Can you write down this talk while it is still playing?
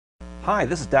Hi,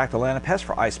 this is Dr. Lanapest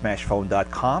for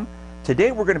iSmashPhone.com.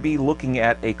 Today we're going to be looking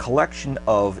at a collection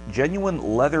of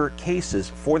genuine leather cases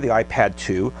for the iPad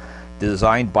 2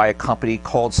 designed by a company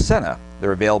called Sena.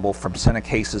 They're available from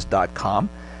senacases.com,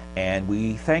 and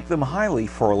we thank them highly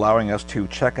for allowing us to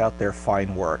check out their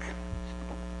fine work.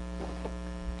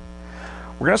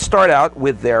 We're going to start out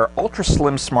with their Ultra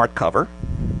Slim Smart Cover.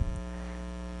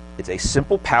 It's a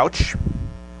simple pouch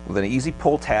with an easy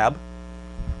pull tab.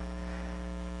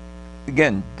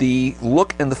 Again, the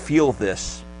look and the feel of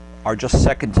this are just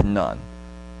second to none.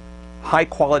 High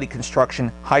quality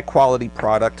construction, high quality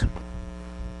product.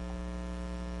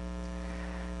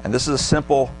 And this is a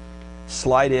simple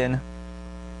slide in,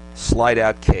 slide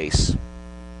out case.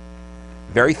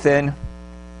 Very thin.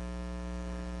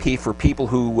 For people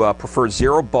who prefer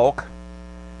zero bulk.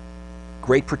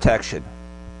 Great protection.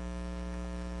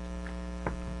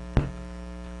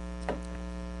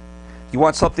 You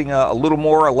want something a little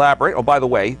more elaborate. Oh, by the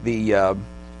way, the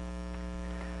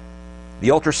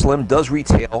Ultra Slim does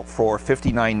retail for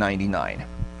 $59.99.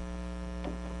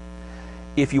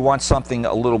 If you want something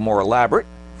a little more elaborate,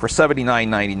 for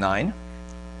 $79.99,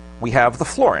 we have the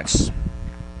Florence.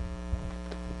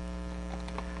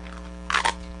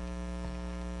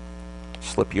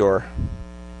 Slip your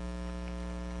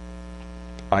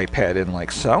iPad in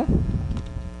like so.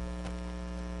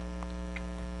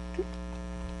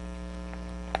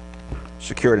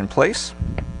 Secure it in place.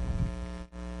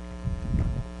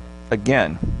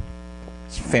 Again,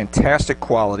 it's fantastic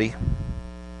quality.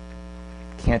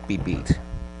 Can't be beat.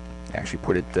 Actually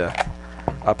put it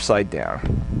upside down.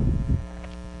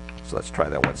 So let's try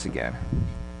that once again.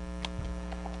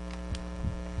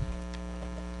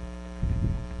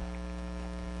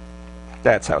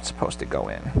 That's how it's supposed to go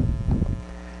in.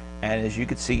 And as you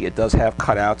can see, it does have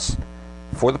cutouts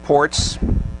for the ports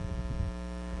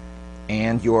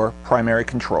and your primary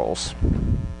controls.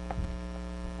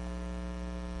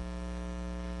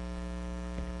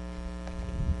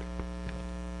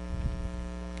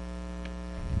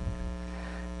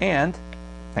 And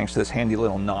thanks to this handy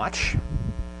little notch,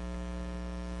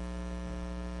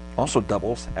 also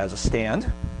doubles as a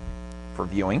stand for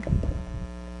viewing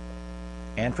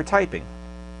and for typing.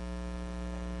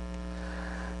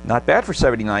 Not bad for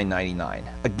 $79.99.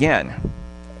 Again,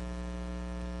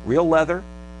 real leather,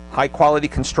 high quality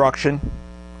construction,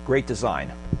 great design.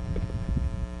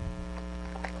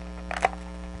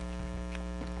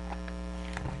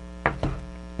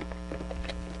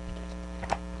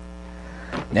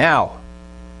 Now,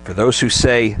 for those who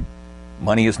say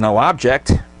money is no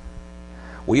object,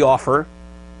 we offer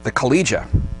the Collegia.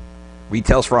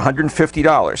 Retails for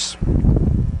 $150.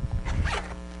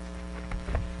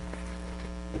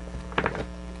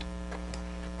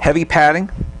 Heavy padding,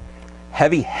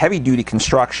 heavy duty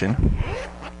construction.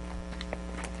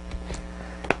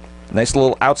 Nice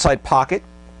little outside pocket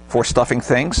for stuffing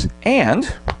things,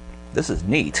 and this is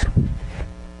neat,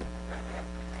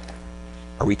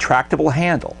 a retractable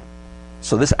handle.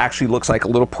 So this actually looks like a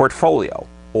little portfolio,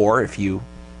 or if you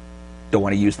don't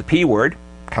want to use the P word,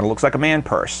 kind of looks like a man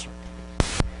purse.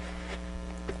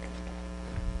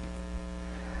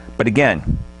 But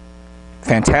again,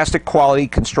 fantastic quality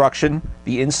construction.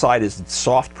 The inside is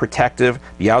soft, protective.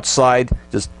 The outside,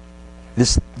 this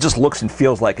just looks and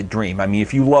feels like a dream. I mean,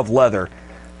 if you love leather,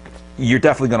 you're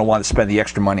definitely going to want to spend the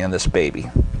extra money on this baby.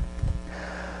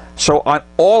 So on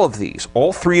all of these,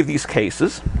 all three of these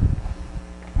cases,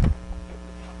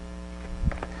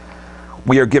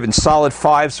 we are given solid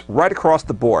 5s right across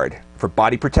the board for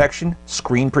body protection,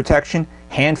 screen protection,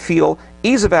 hand feel,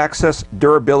 ease of access,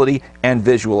 durability, and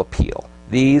visual appeal.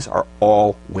 These are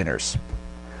all winners.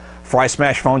 For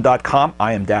iSmashPhone.com,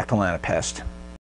 I am Dr. Lanapest.